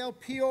at Baal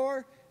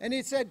Peor, and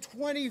it said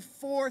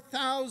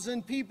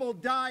 24,000 people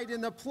died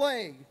in the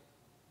plague.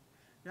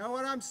 Now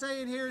what I'm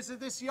saying here is that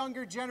this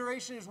younger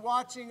generation is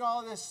watching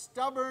all this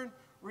stubborn,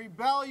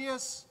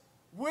 rebellious,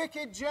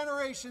 wicked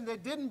generation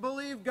that didn't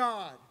believe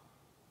God.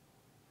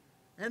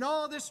 And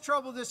all this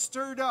trouble that's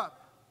stirred up.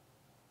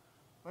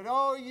 But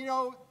oh, you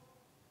know,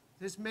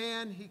 this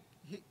man,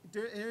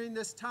 during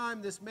this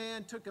time, this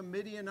man took a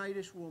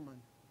Midianitish woman.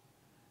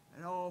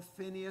 And oh,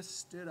 Phinehas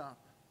stood up.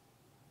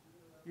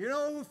 You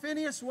know who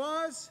Phinehas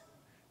was?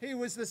 He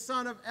was the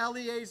son of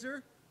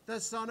Eleazar, the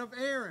son of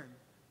Aaron.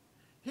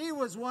 He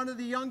was one of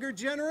the younger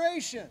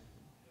generation.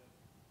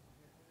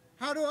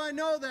 How do I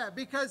know that?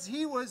 Because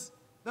he was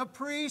the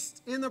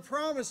priest in the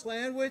promised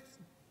land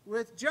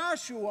with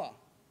Joshua.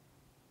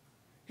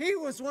 He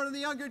was one of the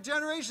younger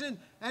generation,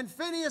 and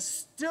Phinehas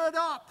stood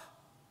up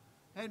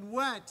and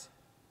went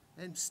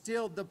and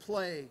stilled the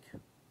plague.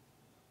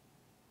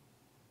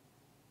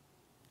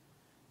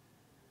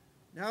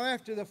 Now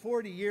after the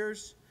 40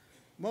 years,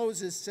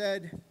 Moses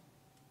said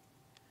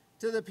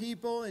to the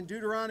people in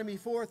Deuteronomy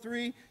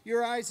 4:3,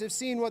 your eyes have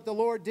seen what the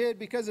Lord did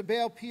because of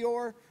Baal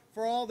Peor.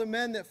 For all the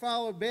men that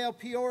followed Baal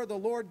Peor, the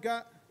Lord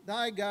God,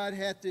 thy God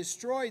hath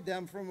destroyed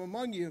them from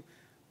among you.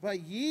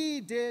 But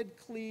ye did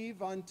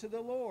cleave unto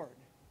the Lord.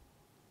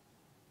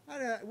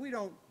 We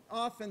don't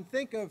often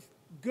think of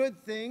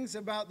good things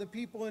about the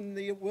people in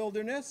the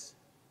wilderness.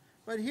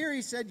 But here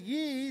he said,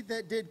 ye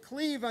that did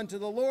cleave unto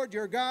the Lord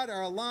your God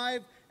are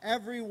alive,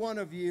 every one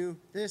of you,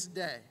 this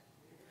day.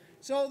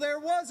 So there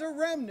was a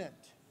remnant.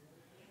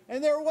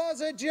 And there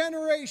was a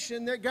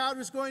generation that God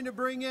was going to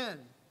bring in.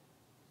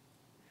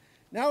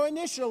 Now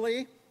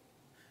initially,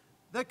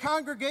 the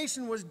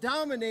congregation was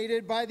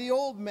dominated by the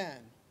old men.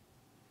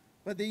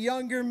 But the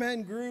younger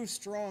men grew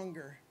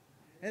stronger.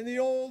 And the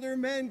older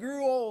men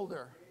grew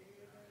older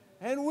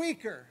and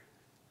weaker.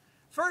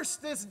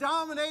 First, it's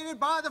dominated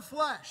by the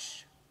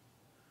flesh.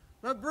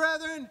 But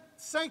brethren,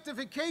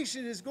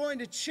 sanctification is going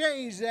to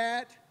change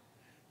that,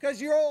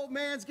 because your old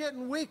man's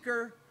getting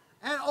weaker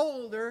and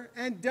older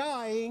and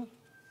dying,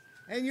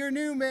 and your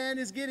new man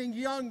is getting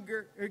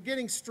younger, or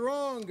getting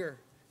stronger,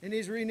 and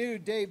is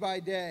renewed day by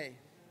day.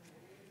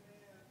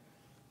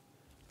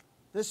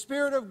 The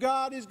Spirit of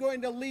God is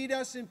going to lead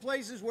us in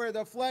places where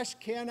the flesh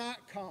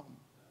cannot come.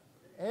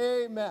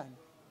 Amen.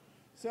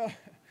 So,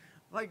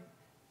 like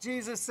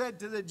Jesus said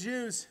to the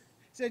Jews,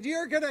 he said,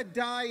 you're going to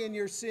die in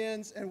your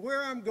sins, and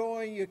where I'm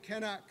going, you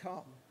cannot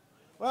come.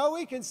 Well,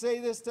 we can say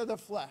this to the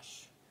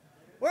flesh.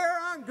 Where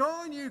I'm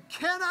going, you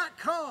cannot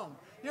come.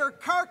 Your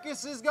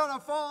carcass is going to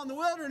fall in the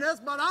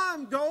wilderness, but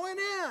I'm going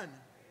in.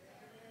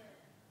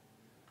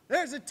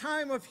 There's a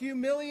time of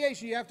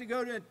humiliation. You have to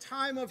go to a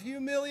time of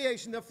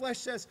humiliation. The flesh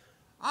says,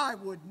 I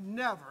would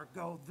never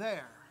go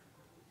there.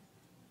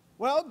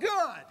 Well,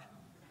 good.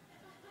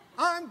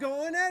 I'm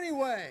going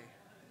anyway.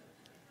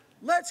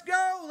 Let's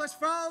go. Let's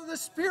follow the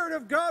Spirit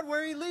of God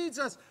where He leads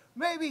us.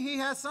 Maybe He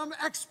has some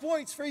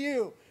exploits for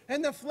you,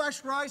 and the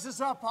flesh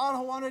rises up. I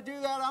don't want to do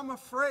that. I'm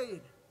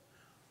afraid.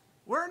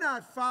 We're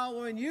not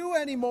following you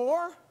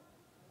anymore.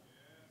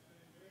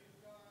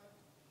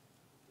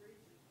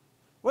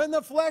 When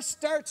the flesh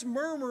starts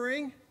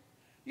murmuring,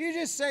 you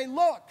just say,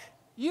 look,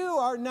 you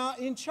are not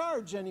in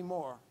charge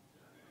anymore.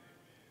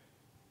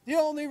 The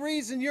only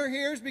reason you're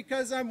here is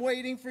because I'm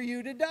waiting for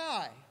you to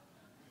die.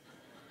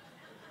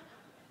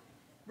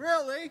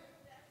 Really?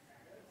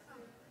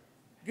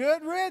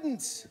 Good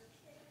riddance.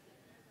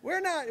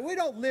 We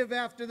don't live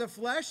after the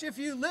flesh. If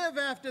you live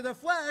after the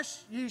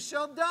flesh, you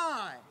shall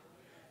die.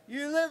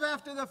 You live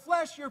after the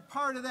flesh, you're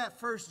part of that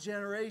first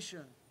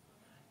generation.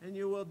 And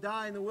you will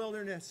die in the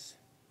wilderness.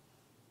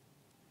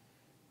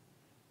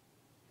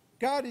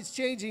 God is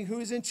changing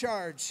who's in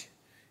charge.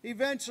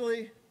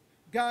 Eventually,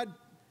 God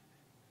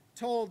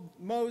told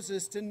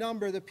Moses to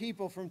number the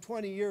people from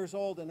 20 years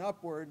old and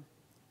upward.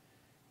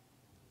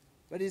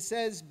 But it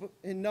says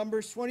in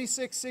Numbers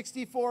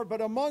 26:64,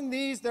 but among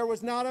these there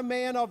was not a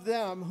man of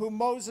them whom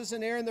Moses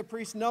and Aaron the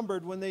priest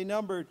numbered when they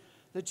numbered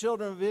the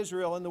children of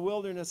Israel in the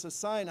wilderness of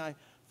Sinai.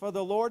 For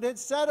the Lord had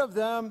said of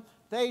them,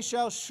 they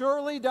shall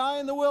surely die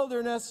in the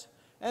wilderness,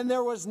 and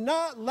there was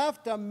not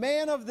left a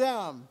man of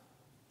them,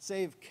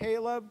 save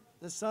Caleb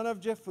the son of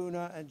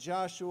Jephunneh and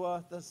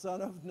Joshua the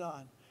son of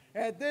Nun.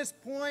 At this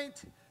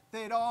point,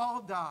 they'd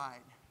all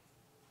died.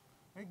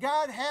 And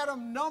God had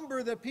them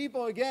number the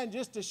people again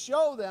just to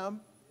show them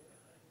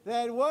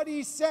that what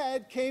He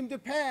said came to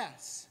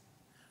pass.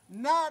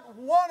 Not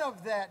one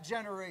of that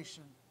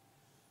generation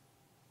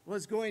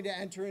was going to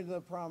enter into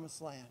the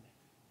promised land.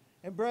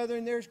 And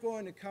brethren, there's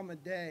going to come a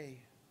day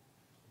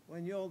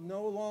when you'll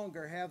no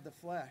longer have the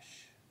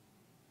flesh.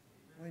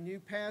 When you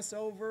pass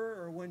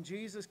over or when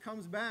Jesus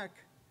comes back,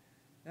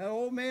 that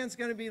old man's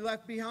going to be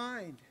left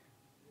behind.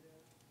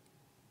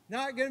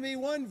 Not going to be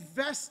one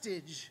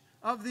vestige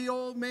of the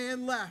old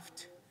man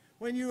left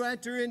when you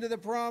enter into the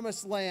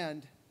promised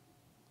land.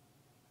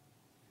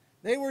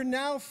 They were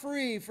now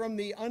free from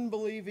the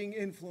unbelieving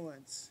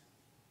influence.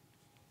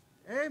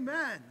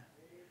 Amen.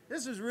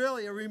 This is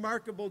really a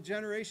remarkable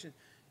generation.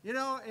 You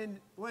know, and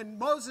when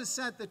Moses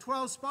sent the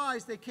 12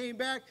 spies, they came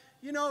back.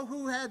 You know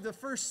who had the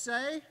first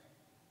say?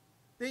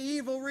 The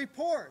evil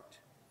report.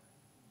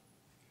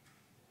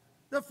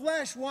 The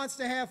flesh wants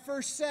to have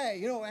first say.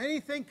 You know,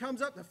 anything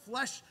comes up, the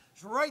flesh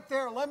is right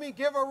there. Let me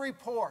give a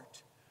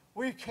report.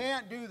 We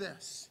can't do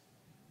this.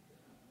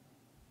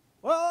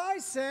 Well, I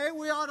say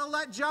we ought to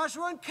let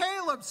Joshua and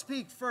Caleb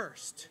speak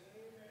first.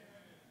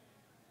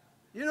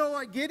 You know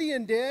what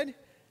Gideon did?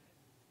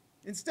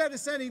 Instead of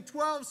sending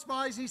 12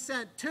 spies, he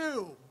sent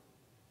 2.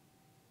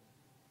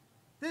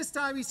 This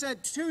time he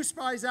sent 2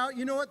 spies out.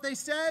 You know what they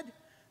said?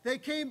 They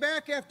came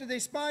back after they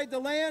spied the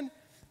land.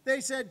 They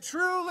said,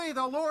 truly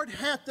the Lord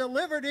hath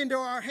delivered into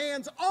our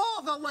hands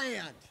all the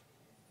land.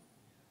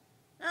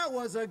 That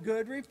was a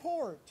good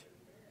report.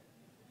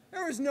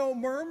 There was no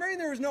murmuring.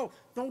 There was no,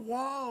 the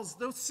walls,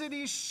 those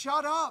cities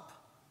shut up.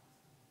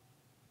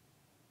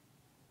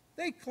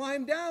 They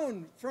climbed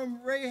down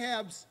from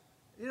Rahab's,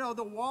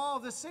 the wall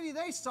of the city.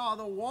 They saw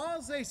the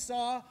walls. They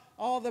saw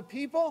all the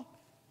people.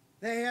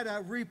 They had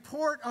a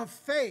report of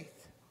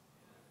faith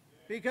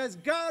because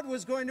God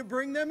was going to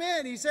bring them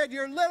in. He said,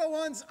 your little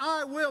ones,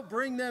 I will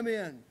bring them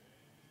in.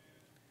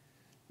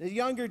 The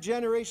younger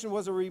generation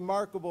was a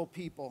remarkable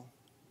people.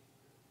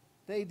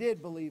 They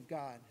did believe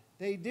God.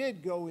 They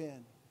did go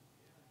in.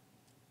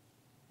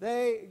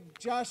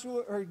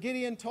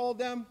 Gideon told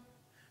them,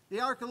 the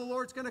ark of the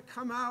Lord's going to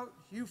come out.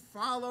 You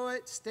follow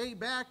it. Stay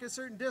back a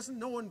certain distance.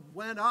 No one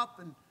went up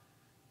and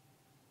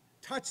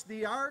touched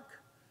the ark.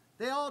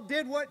 They all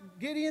did what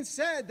Gideon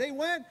said. They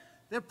went.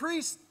 The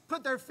priests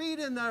put their feet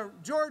in the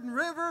Jordan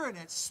River, and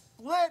it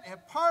split, it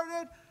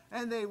parted,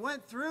 and they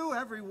went through,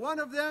 every one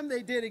of them.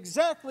 They did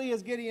exactly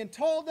as Gideon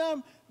told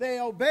them. They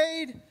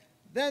obeyed.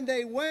 Then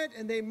they went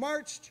and they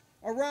marched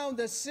around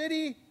the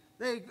city.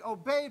 They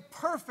obeyed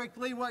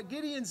perfectly what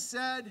Gideon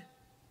said.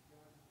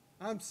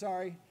 I'm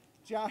sorry,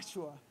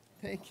 Joshua.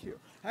 Thank you.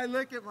 I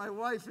look at my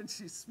wife and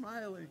she's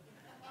smiling.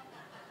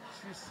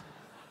 She's,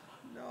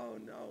 no.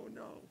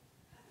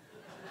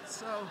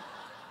 So,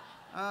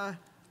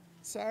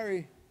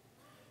 sorry.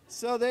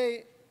 So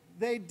they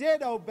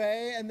did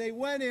obey, and they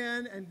went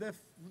in, and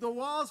the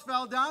walls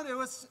fell down. It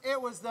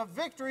was the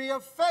victory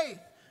of faith,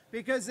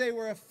 because they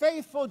were a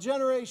faithful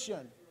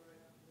generation.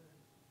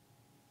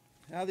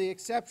 Now the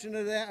exception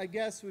to that, I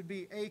guess, would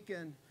be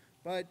Achan,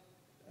 but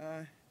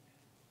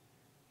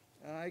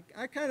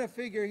I kind of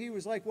figure he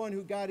was like one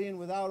who got in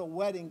without a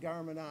wedding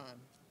garment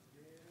on.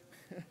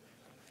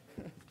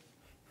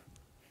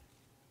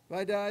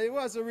 But it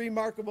was a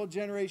remarkable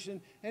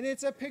generation, and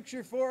it's a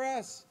picture for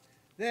us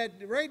that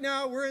right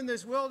now we're in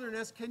this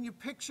wilderness. Can you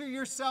picture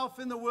yourself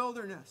in the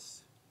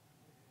wilderness?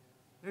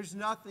 There's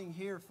nothing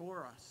here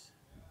for us.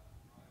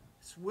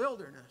 It's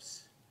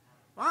wilderness.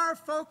 Our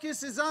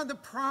focus is on the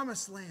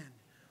promised land.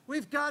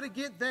 We've got to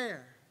get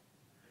there.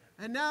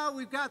 And now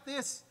we've got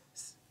this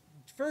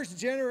first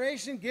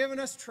generation giving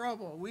us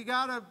trouble. We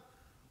got to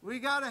We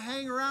got to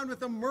hang around with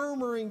the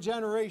murmuring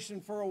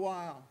generation for a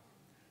while.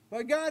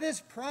 But God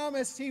has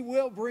promised He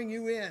will bring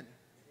you in.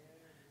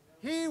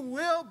 He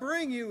will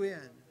bring you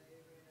in.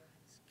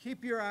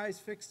 Keep your eyes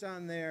fixed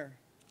on there.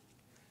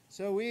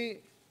 So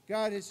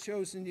God has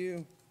chosen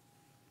you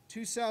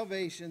to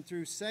salvation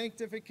through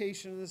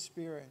sanctification of the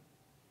Spirit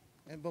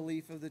and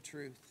belief of the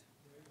truth.